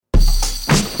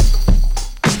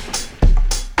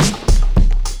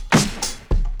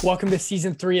Welcome to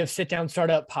season 3 of Sit Down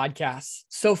Startup Podcasts.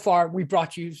 So far, we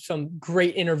brought you some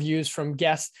great interviews from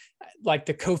guests like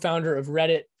the co-founder of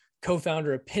Reddit,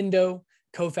 co-founder of Pindo,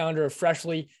 co-founder of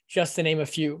Freshly, just to name a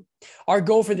few. Our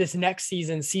goal for this next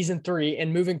season, season 3,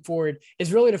 and moving forward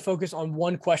is really to focus on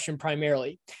one question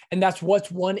primarily. And that's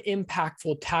what's one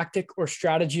impactful tactic or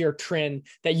strategy or trend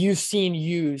that you've seen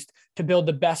used to build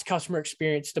the best customer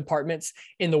experience departments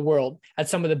in the world at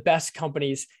some of the best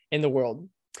companies in the world.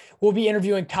 We'll be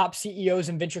interviewing top CEOs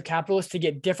and venture capitalists to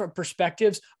get different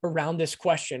perspectives around this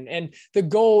question. And the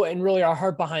goal and really our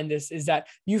heart behind this is that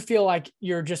you feel like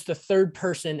you're just the third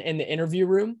person in the interview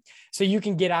room. So you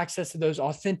can get access to those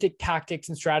authentic tactics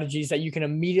and strategies that you can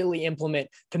immediately implement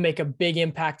to make a big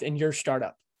impact in your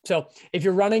startup. So if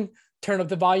you're running, turn up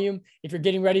the volume. If you're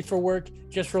getting ready for work,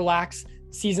 just relax.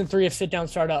 Season 3 of Sit Down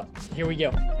Startup. Here we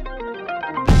go.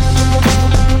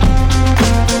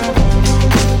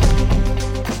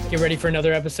 Get ready for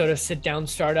another episode of Sit Down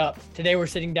Startup. Today, we're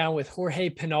sitting down with Jorge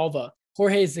Penalva.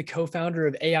 Jorge is the co-founder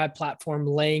of AI platform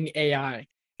Lang AI.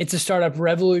 It's a startup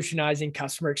revolutionizing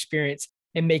customer experience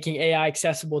and making AI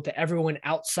accessible to everyone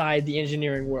outside the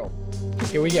engineering world.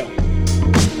 Here we go.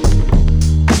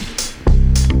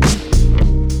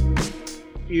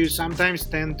 You sometimes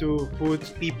tend to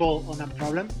put people on a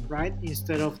problem, right,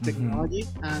 instead of technology.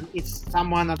 And it's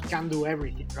someone that can do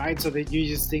everything, right? So that you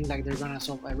just think like they're going to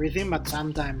solve everything. But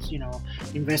sometimes,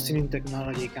 investing in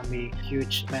technology can be a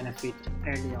huge benefit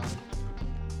early on.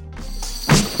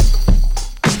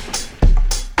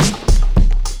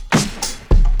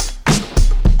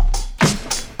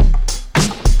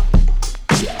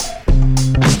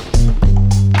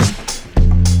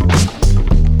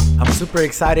 Super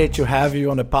excited to have you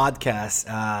on the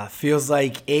podcast. Feels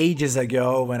like ages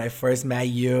ago when I first met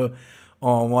you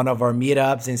on one of our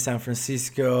meetups in San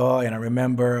Francisco. And I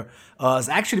remember us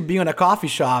actually being in a coffee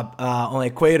shop on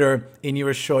Equator, and you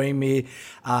were showing me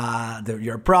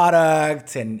your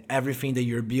product and everything that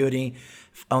you're building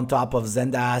on top of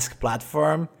Zendesk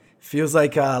platform. Feels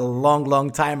like a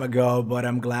long time ago, but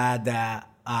I'm glad that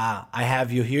I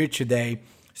have you here today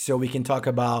so we can talk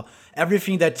about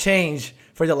everything that changed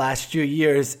for the last few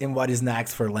years and what is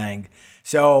next for Lang.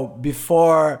 So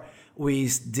before we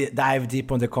dive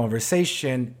deep on the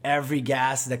conversation, every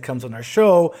guest that comes on our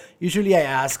show, usually I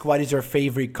ask, what is your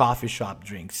favorite coffee shop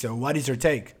drink? So what is your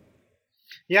take?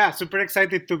 Yeah, super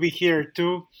excited to be here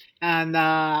too. And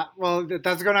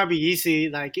that's going to be easy.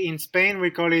 Like in Spain,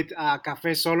 we call it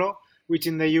Café Solo, which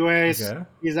in the US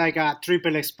is like a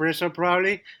triple espresso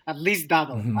probably, at least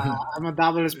double. I'm a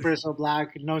double espresso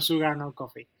black, no sugar, no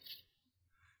coffee.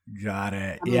 Got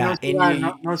it. I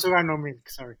mean, no sugar, no milk.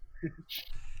 Sorry.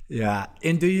 Yeah.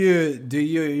 And do you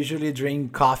usually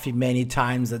drink coffee many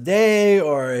times a day,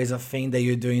 or is a thing that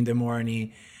you do in the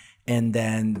morning, and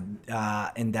then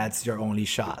and that's your only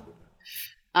shot?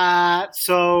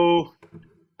 So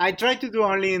I try to do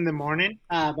only in the morning,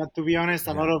 but to be honest,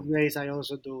 a lot of days I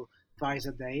also do twice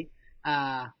a day,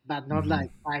 but not like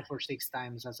 5 or 6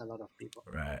 times as a lot of people.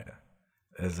 Right.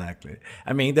 Exactly.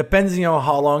 I mean, depending on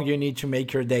how long you need to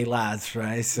make your day last,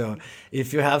 right? So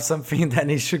if you have something that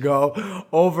needs to go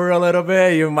over a little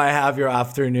bit, you might have your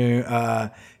afternoon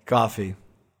coffee.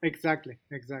 Exactly.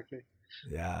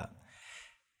 Yeah.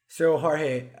 So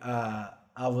Jorge,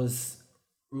 I was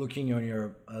looking on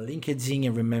your LinkedIn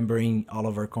and remembering all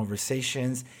of our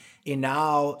conversations. And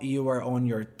now you are on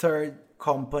your third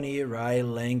company, right?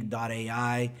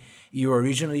 Lang.ai. You were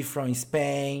originally from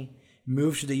Spain,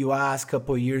 moved to the US a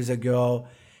couple of years ago.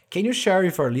 Can you share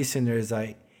with our listeners,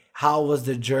 like, how was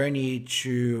the journey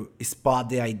to spot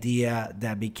the idea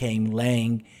that became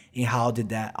Lang, and how did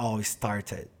that all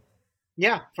started?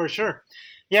 Yeah, for sure.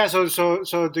 Yeah, so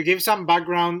to give some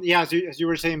background, yeah, as you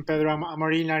were saying, Pedro, I'm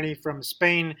originally from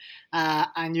Spain,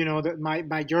 and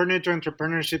my journey to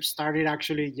entrepreneurship started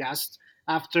actually just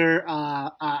after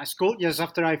school, just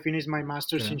after I finished my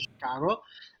master's in Chicago.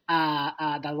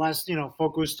 That was,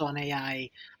 focused on AI.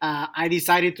 I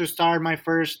decided to start my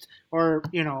first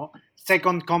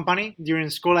second company. During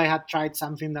school, I had tried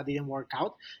something that didn't work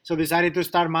out. So decided to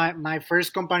start my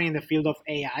first company in the field of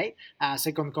AI,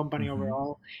 second company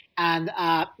overall. And,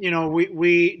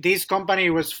 this company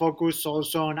was focused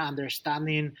also on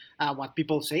understanding what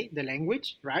people say, the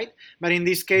language, right? But in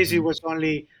this case, it was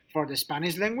only for the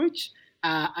Spanish language.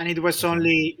 And it was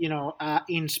only,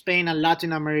 in Spain and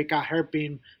Latin America,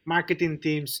 helping marketing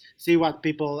teams see what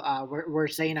people were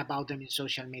saying about them in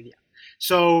social media.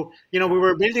 So, we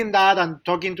were building that and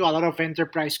talking to a lot of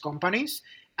enterprise companies.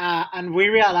 And we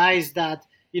realized that,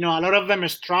 a lot of them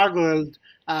struggled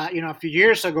a few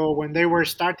years ago when they were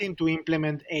starting to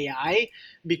implement AI,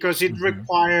 because it Mm-hmm.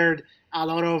 required a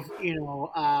lot of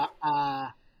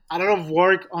a lot of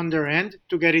work on their end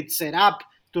to get it set up,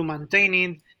 to maintain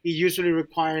it. It usually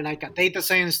required like a data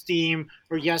science team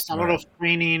or just a lot of Right.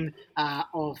 training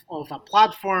of a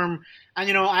platform.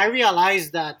 And I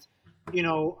realized that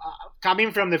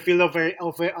coming from the field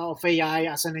of AI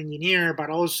as an engineer, but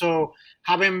also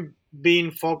having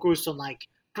been focused on like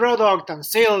product and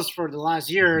sales for the last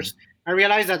Mm-hmm. years, I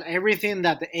realized that everything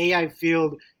that the AI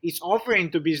field is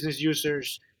offering to business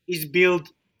users is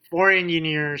built for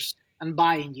engineers and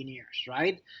by engineers,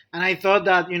 right? And I thought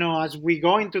that as we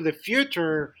go into the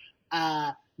future,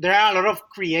 there are a lot of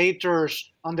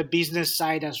creators on the business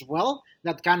side as well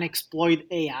that can exploit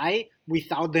AI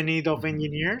without the need of Mm-hmm.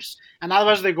 engineers. And that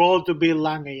was the goal to build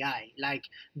Lang AI, like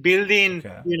building,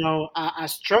 Okay. a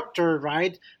structure,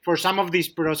 right, for some of these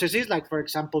processes, like for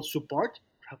example, support,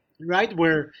 right,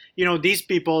 where these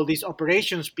people, these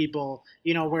operations people,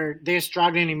 where they're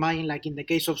struggling. Imagine like in the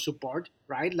case of support,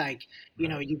 right, like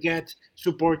Right. you get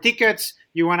support tickets,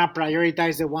 you want to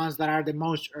prioritize the ones that are the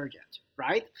most urgent,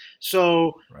 right?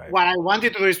 So Right. what I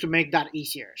wanted to do is to make that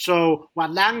easier. So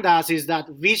what Lang does is that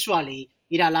visually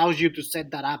it allows you to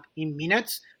set that up in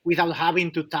minutes without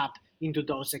having to tap into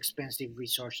those expensive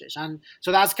resources. And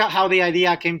so that's how the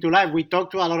idea came to life. We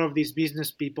talked to a lot of these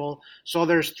business people, saw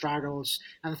their struggles,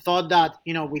 and thought that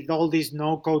with all this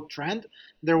no code trend,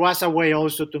 there was a way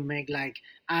also to make like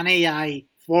an AI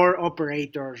for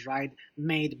operators, right,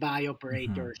 made by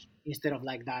Mm-hmm. operators instead of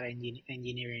like that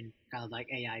engineering kind of like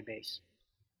AI base.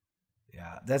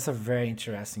 Yeah, that's a very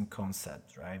interesting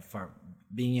concept, right? For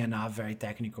being a not very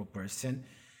technical person,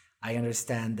 I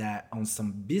understand that on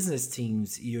some business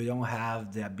teams, you don't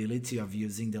have the ability of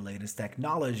using the latest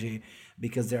technology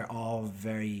because they're all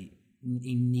very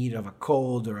in need of a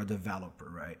code or a developer,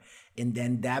 right? And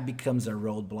then that becomes a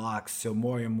roadblock. So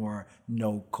more and more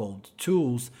no code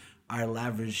tools are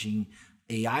leveraging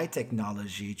AI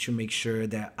technology to make sure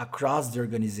that across the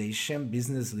organization,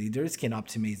 business leaders can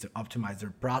optimize their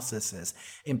processes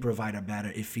and provide a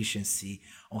better efficiency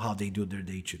on how they do their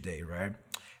day to day, right?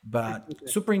 But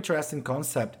super interesting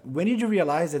concept. When did you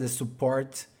realize that the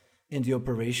support in the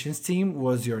operations team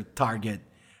was your target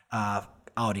uh,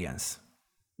 audience?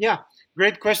 Yeah,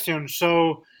 great question.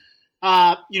 So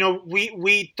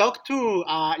we talked to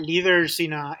leaders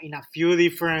in a few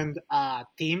different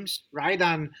teams, right?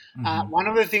 And Mm-hmm. one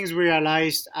of the things we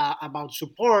realized about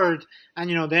support,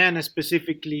 and then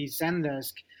specifically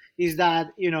Zendesk, is that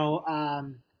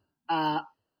uh,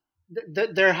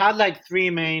 there had like three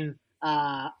main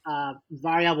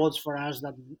variables for us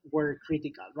that were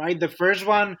critical, right? The first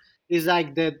one is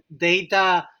like the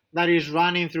data that is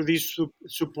running through these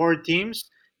support teams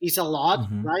is a lot,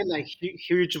 Mm-hmm. right? Like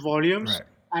huge volumes, Right.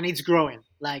 and it's growing.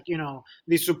 Like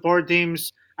these support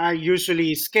teams are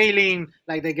usually scaling,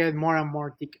 like they get more and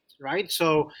more tickets, right?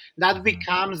 So that Mm-hmm.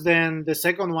 becomes then the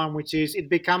second one, which is it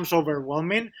becomes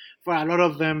overwhelming for a lot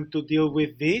of them to deal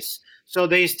with this. So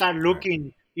they start Right.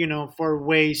 looking for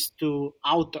ways to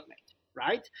automate,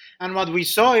 right? And what we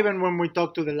saw, even when we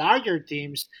talk to the larger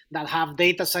teams that have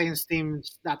data science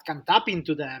teams that can tap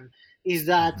into them, is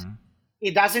that Mm-hmm.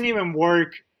 it doesn't even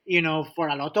work for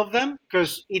a lot of them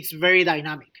because it's very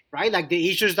dynamic, right? Like the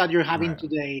issues that you're having Right.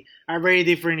 today are very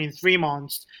different in 3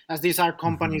 months, as these are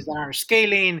Mm-hmm. companies that are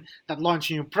scaling, that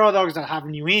launch new products, that have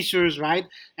new issues, right?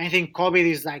 And I think COVID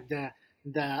is like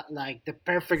the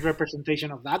perfect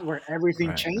representation of that, where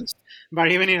everything Right. changed.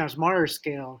 But even in a smaller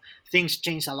scale, things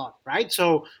change a lot, right?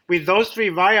 So with those three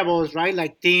variables, right,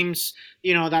 like teams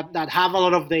that have a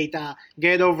lot of data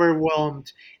get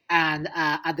overwhelmed, and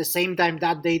at the same time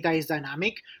that data is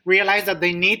dynamic, realize that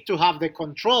they need to have the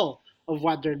control of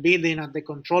what they're building and the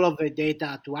control of the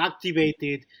data to activate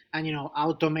it and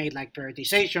automate like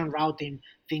prioritization, routing,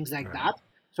 things like Right. that.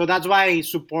 So that's why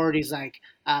support is like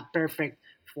perfect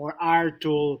for our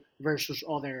tool versus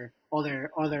other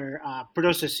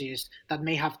processes that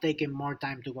may have taken more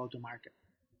time to go to market.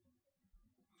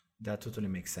 That totally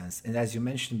makes sense. And as you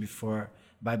mentioned before,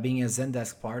 by being a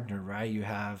Zendesk partner, right, you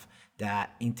have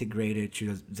that integrated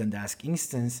to the Zendesk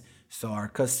instance. So our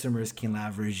customers can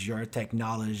leverage your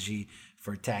technology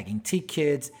for tagging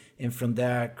tickets and from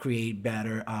there create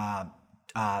better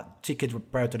ticket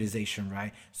prioritization,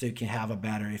 right? So you can have a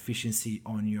better efficiency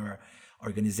on your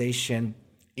organization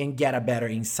and get a better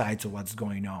insight to what's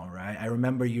going on, right? I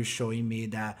remember you showing me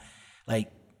that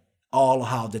like all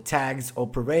how the tags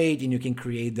operate and you can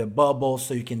create the bubble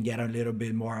so you can get a little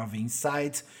bit more of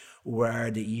insight where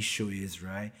the issue is,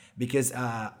 right? Because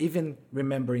even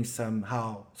remembering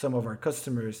somehow some of our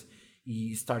customers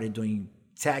started doing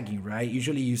tagging, right?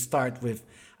 Usually you start with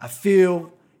a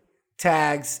few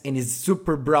tags and it's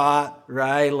super broad,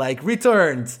 right? Like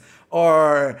returns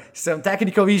or some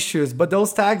technical issues, but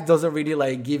those tags doesn't really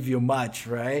like give you much,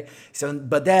 right? So,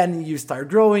 but then you start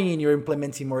growing and you're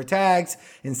implementing more tags,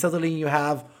 and suddenly you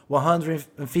have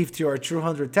 150 or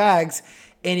 200 tags,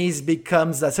 and it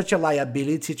becomes such a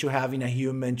liability to having a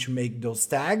human to make those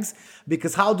tags,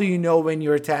 because how do you know when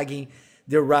you're tagging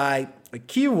the right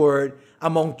keyword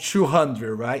among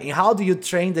 200, right? And how do you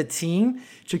train the team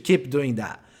to keep doing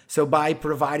that? So by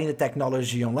providing the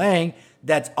technology on Lang,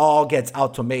 that all gets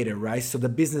automated, right? So the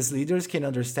business leaders can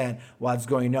understand what's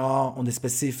going on the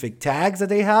specific tags that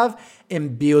they have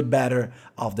and build better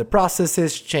of the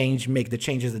processes, make the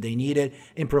changes that they needed,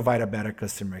 and provide a better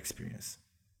customer experience.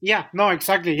 Yeah, no,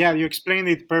 exactly. Yeah, you explained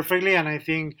it perfectly. And I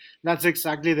think that's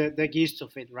exactly the gist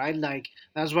of it, right? Like,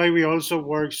 that's why we also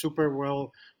work super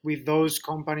well with those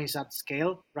companies at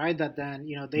scale, right? That then,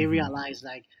 they realize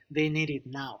like they need it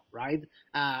now, right?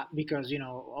 Because,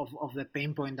 of the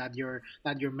pain point that you're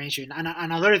mentioning. And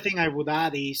another thing I would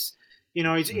add is,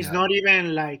 it's Yeah. not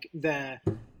even like the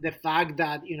fact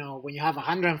that, when you have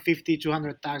 150,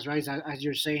 200 tags, right? As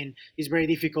you're saying, it's very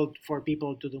difficult for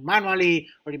people to do manually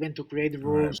or even to create Right.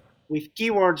 rules with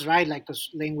keywords, right? Like, because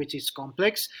language is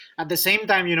complex. At the same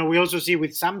time, we also see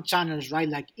with some channels, right?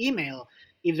 Like email,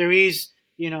 if there is,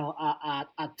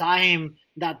 a time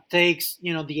that takes,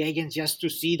 the agents just to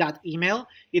see that email,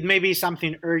 it may be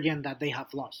something urgent that they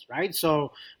have lost, right?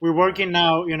 So we're Right. working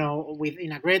now, in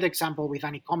a great example with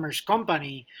an e-commerce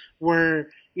company where,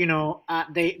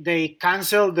 they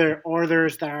cancel their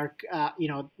orders that are,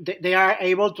 they are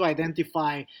able to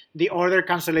identify the order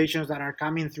cancellations that are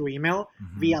coming through email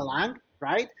via Lang,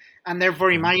 right? And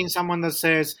therefore, Okay. imagine someone that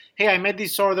says, "Hey, I made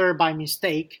this order by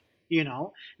mistake."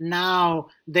 Now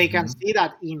they can see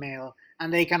that email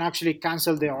and they can actually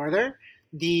cancel the order.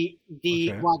 The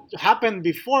Okay. What happened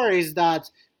before is that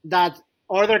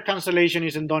order cancellation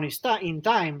isn't done in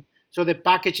time, so the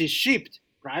package is shipped,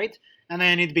 right? And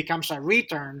then it becomes a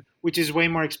return, which is way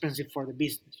more expensive for the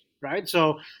business, right?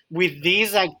 So with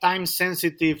these like time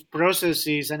sensitive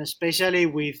processes, and especially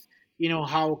with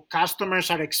how customers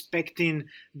are expecting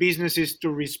businesses to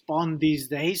respond these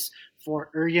days for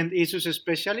urgent issues,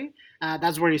 especially,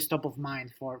 that's where it's top of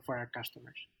mind for our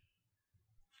customers.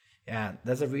 Yeah,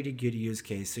 that's a really good use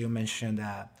case. So you mentioned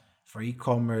that for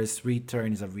e-commerce,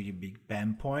 return is a really big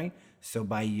pain point. So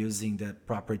by using the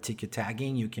proper ticket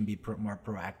tagging, you can be more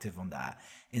proactive on that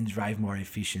and drive more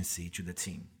efficiency to the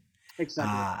team.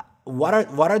 Exactly.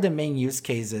 What are the main use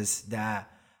cases that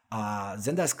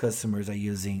Zendesk customers are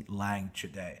using Lang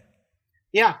today?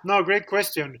 Yeah, no, great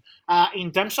question.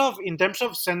 In terms of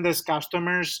Zendesk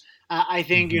customers, I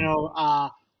think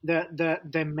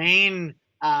the main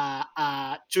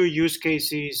two use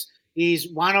cases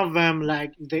is one of them,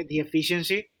 like the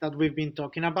efficiency that we've been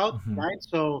talking about, right?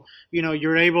 So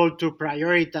you're able to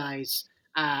prioritize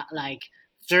like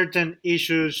certain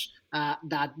issues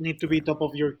that need to be top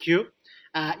of your queue.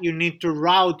 You need to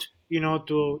route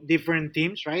to different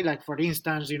teams, right? Like, for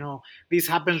instance, this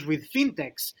happens with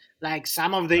fintechs. Like,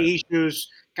 some of Right. the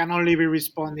issues can only be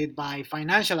responded by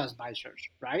financial advisors,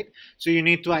 right? So you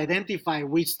need to identify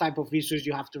which type of issues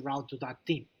you have to route to that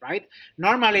team, right?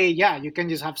 Normally, yeah, you can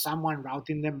just have someone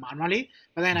routing them manually,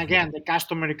 but then again, the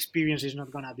customer experience is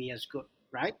not going to be as good,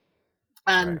 right?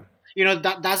 And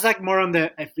Right. that's like more on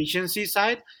the efficiency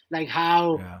side, like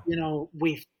how Yeah.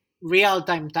 with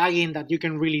real-time tagging that you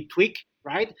can really tweak,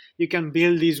 right? You can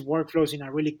build these workflows in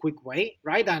a really quick way,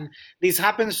 right? And this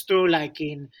happens too, like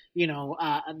in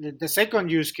the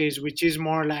second use case, which is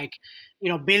more like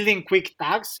building quick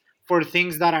tags for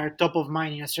things that are top of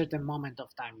mind in a certain moment of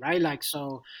time, right? Like,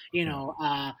 so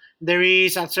Okay. there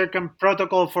is a certain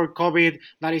protocol for COVID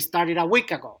that is started a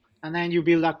week ago, and then you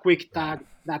build a quick Right. tag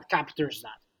that captures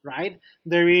that, right?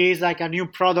 There is like a new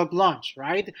product launch,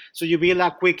 right? So you build a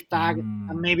quick tag,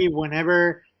 and maybe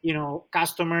whenever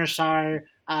customers are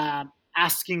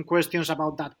asking questions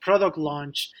about that product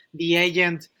launch, the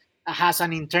agent has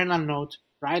an internal note,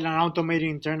 right? An automated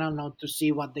internal note to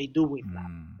see what they do with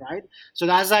that, right? So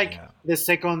that's like Yeah. the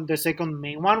second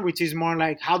main one, which is more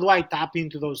like, how do I tap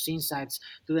into those insights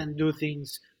to then do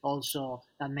things also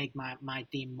that make my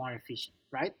team more efficient,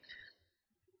 right?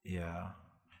 Yeah.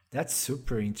 That's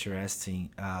super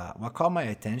interesting. What caught my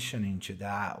attention into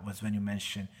that was when you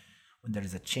mentioned when there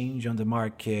is a change on the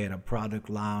market, a product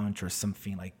launch, or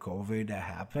something like COVID that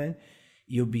happened,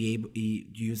 you'll be able,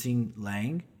 using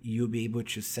Lang, you'll be able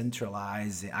to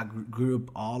centralize and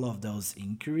group all of those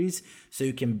inquiries so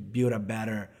you can build a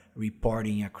better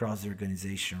reporting across the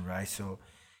organization, right? So,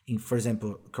 for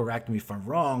example, correct me if I'm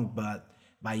wrong, but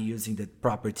by using the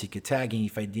proper ticket tagging,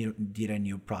 if I did a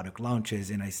new product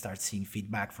launches and I start seeing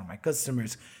feedback from my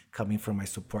customers coming from my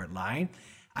support line,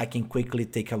 I can quickly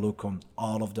take a look on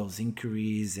all of those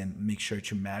inquiries and make sure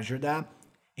to measure that.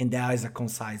 And that is a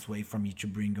concise way for me to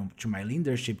bring them to my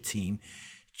leadership team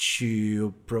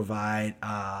to provide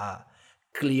a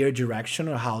clear direction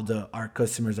on how our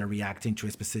customers are reacting to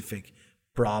a specific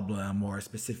problem or a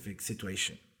specific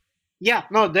situation. Yeah,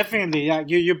 no, definitely. Yeah,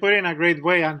 you put it in a great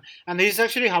way, and this is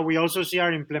actually how we also see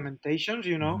our implementations.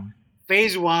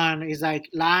 Phase one is like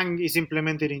Lang is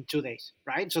implemented in 2 days,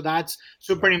 right? So that's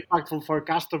super impactful for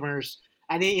customers,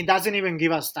 and it doesn't even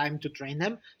give us time to train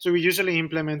them. So we usually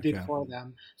implement it for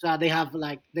them, so that they have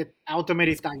like the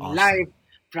automated tagging live,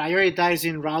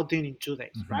 prioritizing routing in 2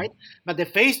 days, right? But the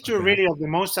phase two really of the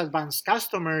most advanced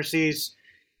customers is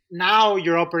now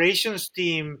your operations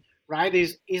team, right?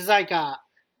 Is like a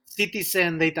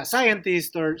citizen data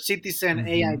scientist or citizen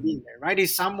AI builder, right?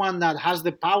 Is someone that has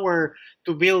the power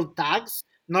to build tags,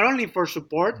 not only for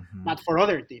support, but for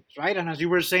other teams, right? And as you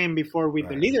were saying before with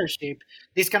the leadership,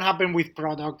 this can happen with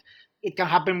product. It can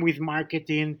happen with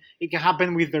marketing. It can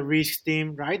happen with the risk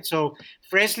team, right? So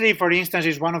Freshly, for instance,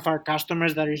 is one of our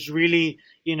customers that is really,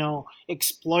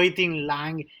 exploiting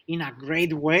Lang in a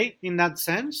great way in that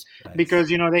sense, because,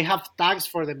 they have tags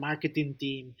for the marketing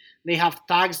team. They have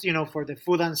tags, for the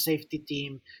food and safety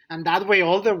team. And that way,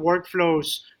 all the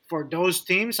workflows for those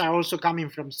teams are also coming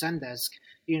from Zendesk,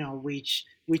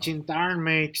 which in turn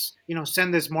makes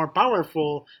Zendesk more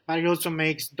powerful, but it also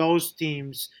makes those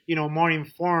teams more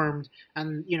informed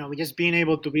and just being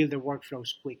able to build the workflows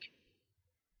quick.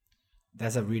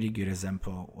 That's a really good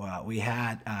example. We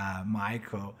had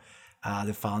Michael,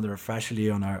 the founder of Freshly,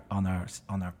 on our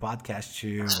podcast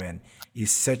too, and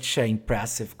it's such an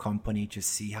impressive company to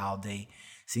see how they,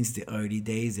 since the early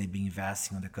days, they've been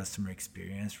investing on the customer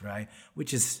experience, right?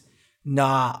 Which is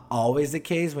not always the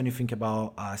case when you think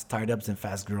about startups and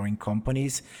fast-growing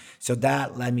companies. So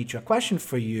that led me to a question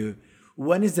for you.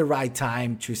 When is the right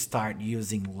time to start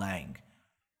using Lang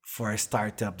for a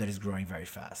startup that is growing very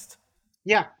fast?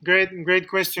 Yeah, great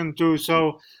question too.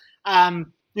 So, the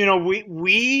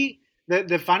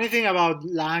funny thing about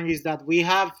Lang is that we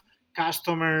have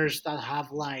customers that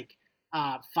have like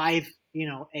 5,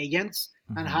 agents,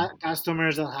 and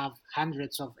customers that have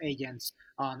hundreds of agents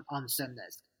on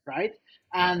Zendesk, right?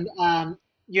 And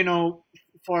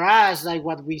for us, like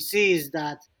what we see is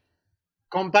that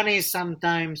companies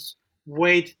sometimes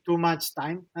wait too much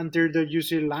time until they're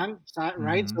using Lang,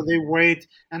 right? So they wait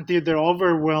until they're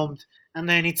overwhelmed, and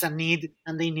then it's a need,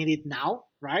 and they need it now,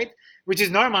 right? Which is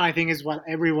normal, I think, is what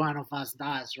every one of us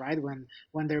does, right?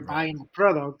 When they're buying a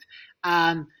product.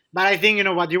 But I think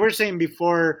what you were saying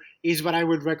before is what I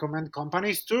would recommend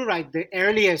companies to, right? The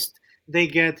earliest they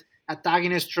get a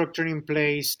tagging structure in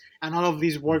place and all of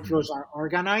these workflows are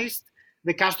organized,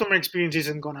 the customer experience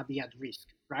isn't going to be at risk,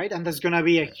 right? And that's going to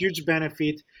be a huge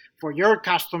benefit for your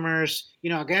customers,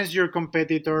 against your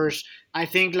competitors. I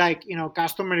think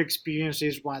customer experience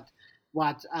is what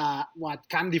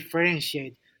can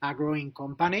differentiate a growing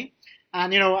company.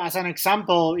 And as an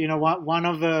example, one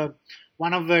of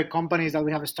the companies that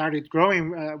we have started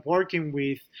growing, working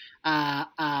with,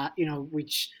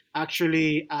 which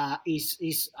actually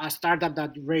is a startup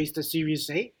that raised a Series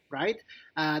A, right?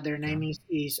 Their name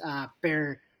is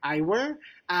Pair Eyewear,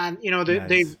 and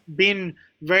they've been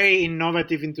very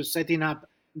innovative into setting up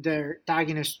their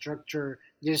tagging structure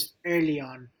just early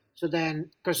on. So then,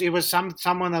 because it was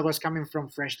someone that was coming from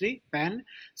Freshly, Ben,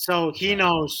 so he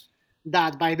knows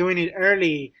that by doing it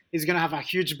early, it's going to have a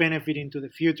huge benefit into the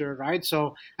future, right?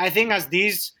 So I think as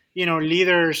these,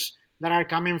 leaders that are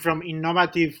coming from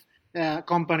innovative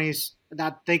companies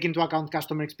that take into account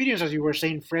customer experience, as you were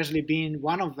saying, Freshly being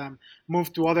one of them,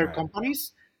 move to other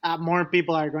companies, more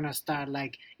people are going to start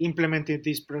implementing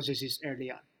these processes early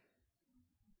on.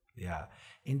 Yeah.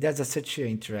 And that's such an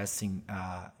interesting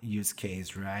use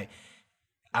case, right?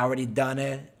 I already done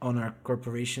it on our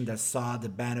corporation that saw the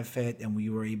benefit, and we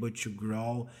were able to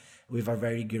grow with a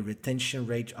very good retention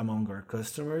rate among our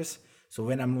customers. So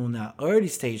when I'm on an early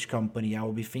stage company, I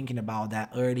will be thinking about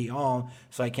that early on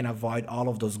so I can avoid all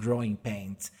of those growing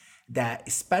pains, that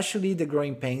especially the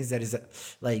growing pains that is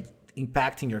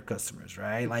impacting your customers,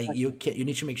 right? You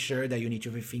need to make sure that you need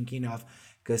to be thinking of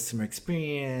customer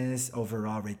experience,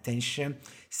 overall retention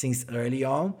since early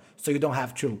on, so you don't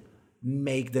have to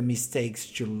make the mistakes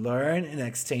to learn and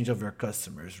exchange of your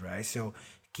customers, right? So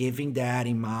keeping that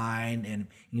in mind and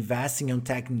investing in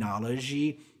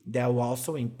technology that will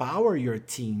also empower your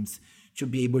teams to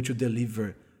be able to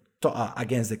deliver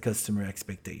against the customer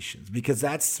expectations, because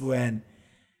that's when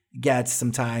it gets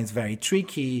sometimes very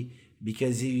tricky,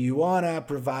 because you want to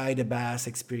provide the best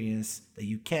experience that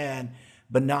you can,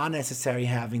 but not necessarily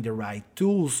having the right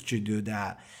tools to do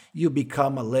that, you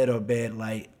become a little bit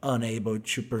like unable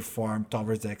to perform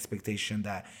towards the expectation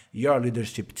that your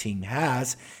leadership team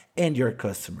has and your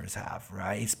customers have,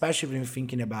 right? Especially when you're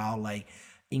thinking about like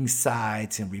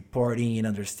insights and reporting and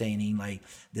understanding like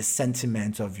the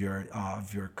sentiment of your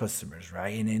customers,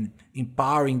 right? And then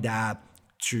empowering that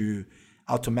through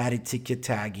automatic ticket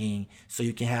tagging so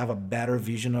you can have a better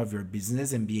vision of your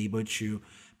business and be able to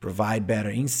provide better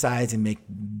insights and make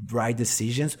right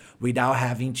decisions without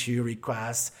having to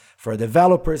request for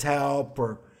developers help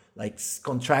or like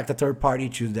contract a third party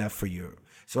to do that for you.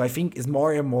 So I think it's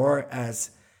more and more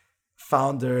as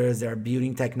founders that are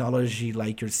building technology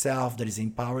like yourself that is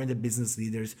empowering the business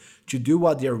leaders to do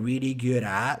what they're really good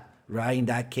at, right? In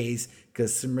that case,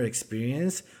 customer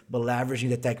experience, but leveraging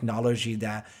the technology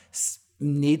that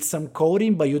needs some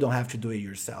coding, but you don't have to do it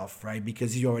yourself, right?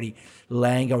 Because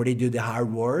Lang already do the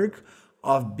hard work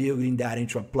of building that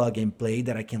into a plug and play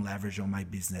that I can leverage on my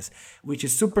business, which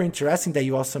is super interesting that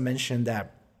you also mentioned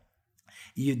that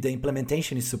the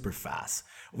implementation is super fast,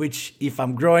 which if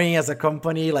I'm growing as a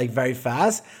company like very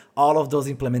fast, all of those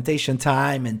implementation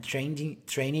time and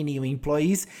training new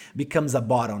employees becomes a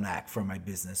bottleneck for my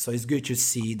business. So it's good to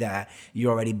see that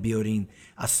you're already building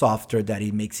a software that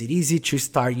it makes it easy to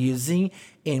start using.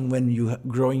 And when you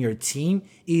growing your team,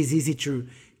 it's easy to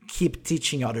keep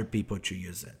teaching other people to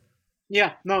use it.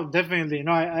 Yeah, no, definitely.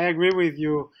 No, I agree with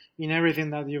you in everything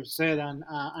that you've said, and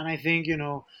I think a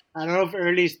lot of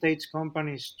early stage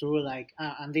companies too, like,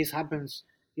 and this happens,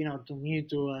 to me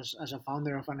too, as a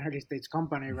founder of an early stage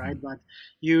company, right? But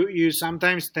you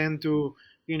sometimes tend to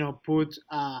put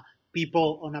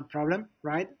people on a problem,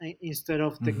 right, instead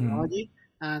of technology,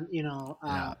 and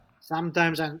Yeah.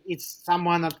 sometimes and it's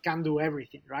someone that can do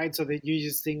everything, right? So that you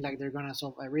just think like they're gonna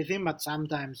solve everything, but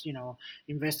sometimes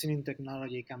investing in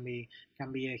technology can be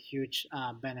a huge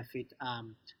benefit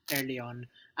early on.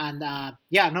 And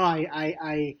yeah, no,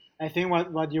 I think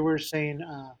what you were saying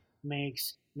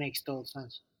makes total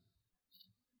sense.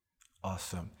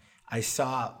 Awesome. I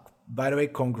saw, by the way,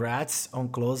 congrats on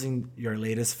closing your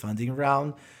latest funding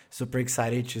round. Super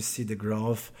excited to see the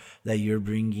growth that you're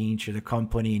bringing to the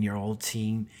company and your whole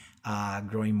team,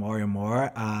 growing more and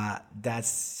more. That's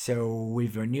so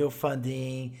with your new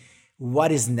funding,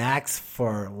 what is next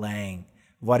for Lang?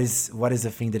 What is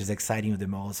the thing that is exciting you the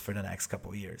most for the next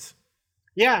couple of years?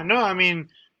 Yeah, no, I mean,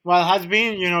 what has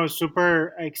been,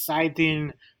 super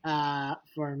exciting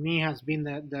for me has been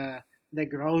the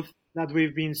growth that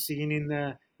we've been seeing in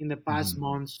the past Mhm.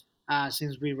 months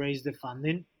since we raised the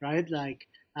funding, right? Like,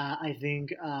 I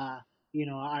think,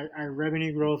 our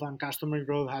revenue growth and customer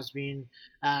growth has been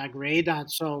great. And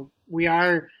so we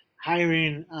are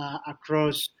hiring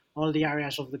across all the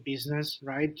areas of the business,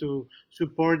 right, to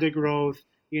support the growth,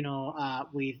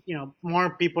 with,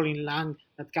 more people in Lang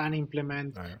that can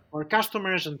implement Right. for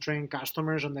customers and train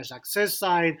customers on the success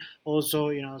side,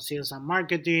 also sales and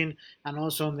marketing, and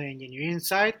also on the engineering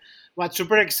side. What's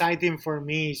super exciting for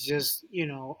me is just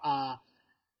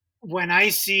when I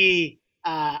see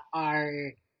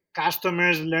our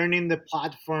customers learning the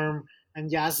platform and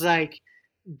just like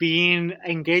being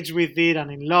engaged with it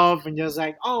and in love and just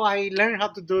like, oh, I learned how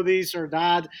to do this or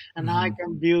that, and now I Hmm.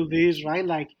 can build this, right?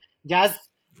 Like, just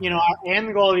Right. our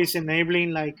end goal is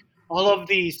enabling like all of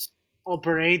these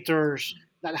operators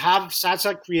that have such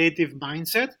a creative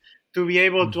mindset to be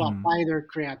able to Hmm. apply their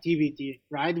creativity,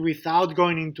 right, without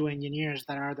going into engineers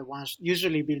that are the ones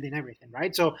usually building everything,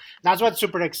 right? So that's what's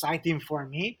super exciting for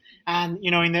me. And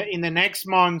in the next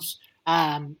months,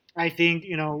 I think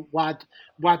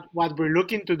what we're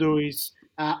looking to do is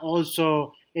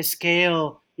also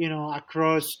scale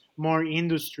across more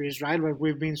industries, right, where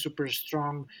we've been super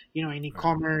strong in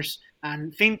Right. e-commerce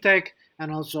and fintech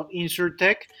and also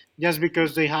insurtech, just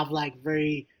because they have like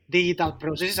very digital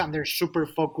processes and they're super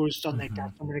focused on the Hmm.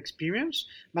 customer experience.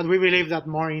 But we believe that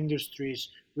more industries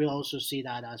will also see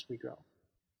that as we grow.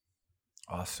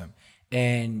 Awesome.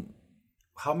 And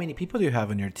how many people do you have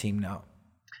on your team now?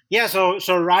 Yeah, so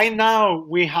right now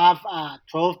we have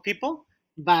 12 people,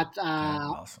 but Okay,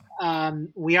 awesome.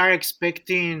 we are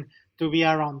expecting to be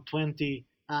around 20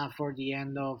 for the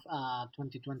end of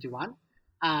 2021.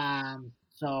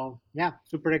 So yeah,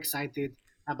 super excited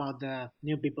about the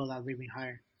new people that we've been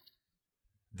hiring.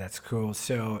 That's cool.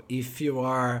 So if you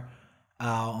are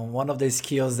on one of the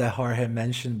skills that Jorge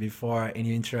mentioned before and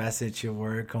you're interested to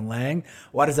work on Lang,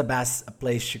 what is the best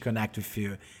place to connect with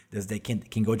you? Does they can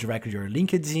go directly to your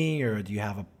LinkedIn or do you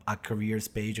have a careers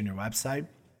page on your website?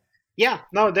 Yeah,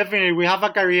 no, definitely. We have a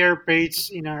career page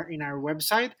in our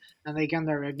website, and they can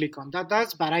directly contact us.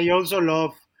 But I also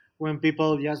love when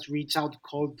people just reach out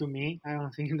cold to me. I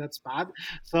don't think that's bad.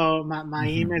 So my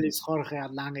Hmm. email is Jorge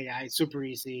at Langaya. It's super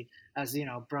easy, as you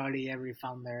know, probably every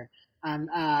founder. And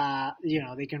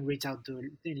they can reach out to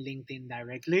in LinkedIn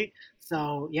directly.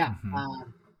 So yeah,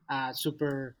 Hmm.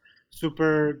 super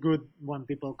super good when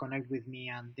people connect with me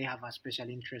and they have a special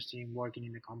interest in working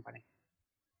in the company.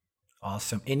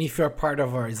 Awesome. And if you're part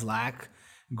of our Slack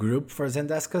group for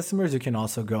Zendesk customers, you can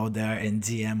also go there and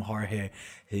DM Jorge,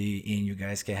 and you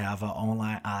guys can have a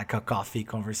online, like a coffee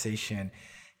conversation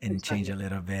and change Exactly. a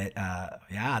little bit.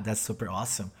 Yeah, that's super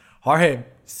awesome. Jorge,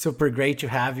 super great to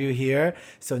have you here.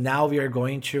 So now we are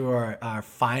going to our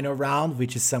final round,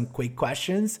 which is some quick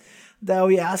questions that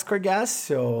we ask our guests.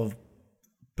 So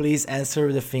please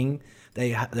answer the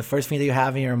first thing that you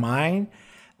have in your mind.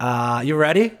 You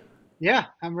ready? Yeah,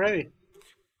 I'm ready.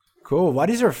 Cool. What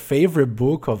is your favorite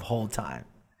book of all time?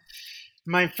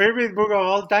 My favorite book of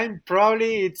all time,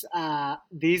 probably it's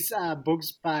these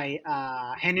books by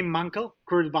Henning Mankell,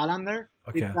 Kurt Wallander.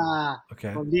 It's Okay. a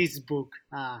Okay. police book,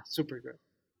 super good.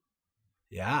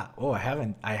 Yeah. Oh, I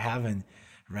haven't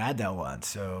read that one,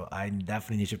 so I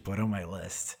definitely need to put on my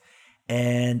list.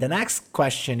 And the next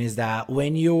question is that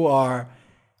when you are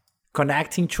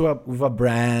connecting with a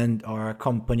brand or a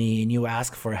company and you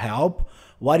ask for help,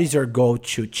 what is your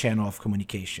go-to channel of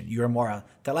communication? You're more a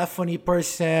telephony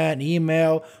person,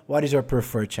 email. What is your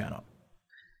preferred channel?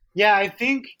 Yeah, I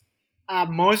think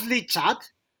mostly chat,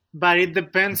 but it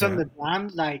depends on Okay. the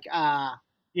brand. Like, I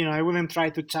wouldn't try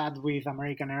to chat with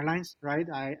American Airlines, right?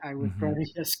 I would Hmm. probably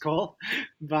just call,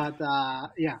 but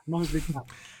yeah, mostly chat.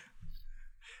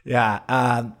 Yeah.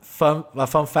 A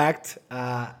fun fact.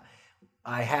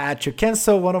 I had to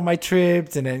cancel one of my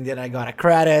trips, and then I got a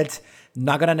credit.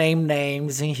 Not gonna name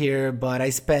names in here, but I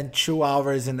spent 2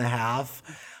 hours and a half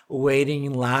waiting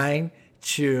in line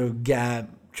to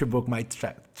book my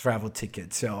travel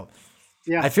ticket. So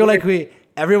Yeah, I feel like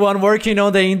everyone working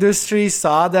on the industry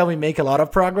saw that we make a lot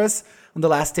of progress in the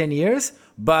last 10 years,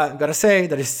 but gotta say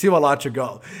there is still a lot to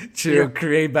go yeah, to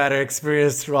create better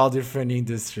experience through all different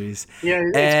industries. yeah.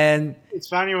 And It's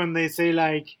funny when they say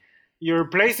like your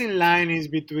place in line is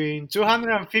between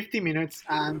 250 minutes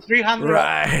and 300.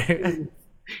 right.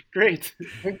 Great,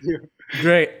 thank you.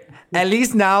 Great. At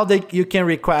least now that you can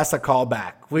request a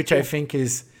callback, which I Yeah, think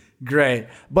is great.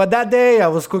 But that day I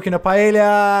was cooking a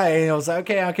paella and I was like,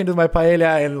 okay, I can do my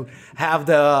paella and have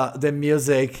the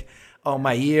music on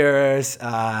my ears.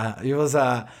 It was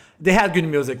they had good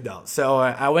music though. So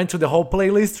I went to the whole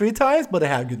playlist 3 times, but they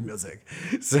had good music.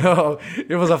 So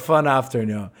it was a fun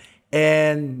afternoon.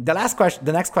 And the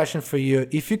next question for you,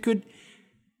 if you could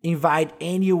invite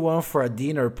anyone for a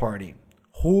dinner party,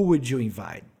 who would you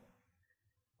invite?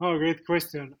 oh, great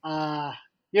question.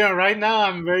 Right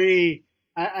now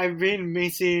I've been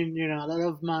missing, a lot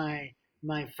of my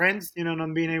friends,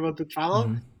 not being able to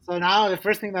travel. So now the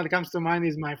first thing that comes to mind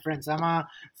is my friends. I'm a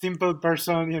simple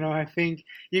person, I think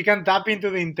you can tap into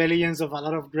the intelligence of a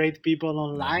lot of great people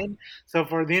Yeah. online. So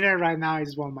for dinner right now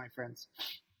is one of my friends.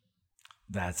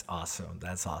 That's awesome.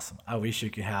 That's awesome. I wish you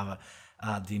could have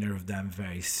a dinner with them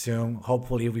very soon.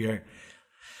 Hopefully, we are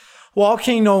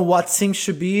walking on what seems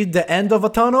to be the end of a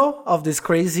tunnel of this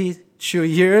crazy 2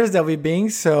 years that we've been.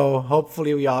 So,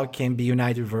 hopefully, we all can be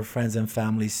united with our friends and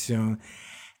family soon.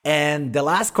 And the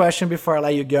last question before I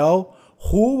let you go,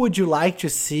 who would you like to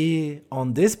see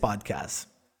on this podcast?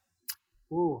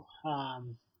 Ooh,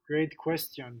 great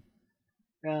question.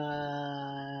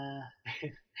 Uh,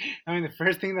 I mean, the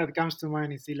first thing that comes to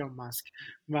mind is Elon Musk,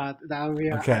 but that would be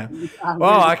Okay. a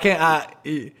Well, really I can.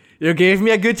 You gave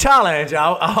me a good challenge.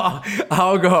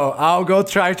 I'll go. I'll go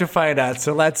try to find that.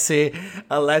 So let's see.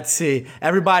 Let's see.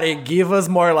 Everybody, give us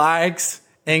more likes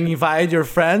and invite your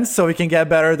friends so we can get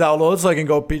better downloads. So I can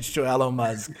go pitch to Elon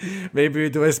Musk. Maybe we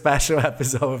do a special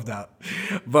episode of that.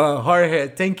 But Jorge,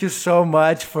 thank you so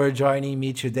much for joining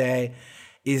me today.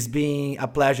 It's been a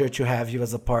pleasure to have you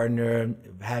as a partner,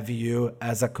 have you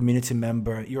as a community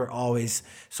member. You're always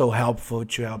so helpful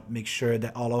to help make sure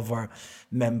that all of our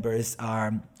members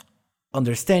are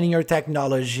understanding your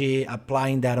technology,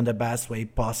 applying that on the best way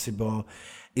possible.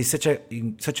 It's such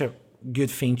a good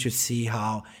thing to see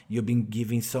how you've been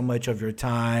giving so much of your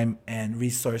time and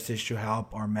resources to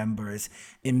help our members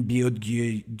and build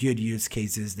good use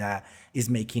cases that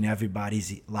is making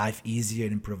everybody's life easier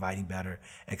and providing better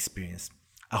experience.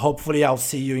 Hopefully, I'll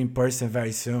see you in person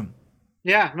very soon.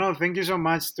 Yeah, no, thank you so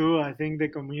much too. I think the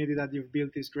community that you've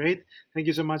built is great. Thank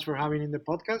you so much for having in the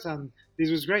podcast, and this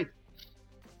was great.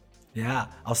 Yeah,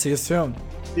 I'll see you soon.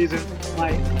 See you soon.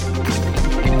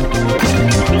 Bye.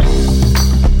 Bye.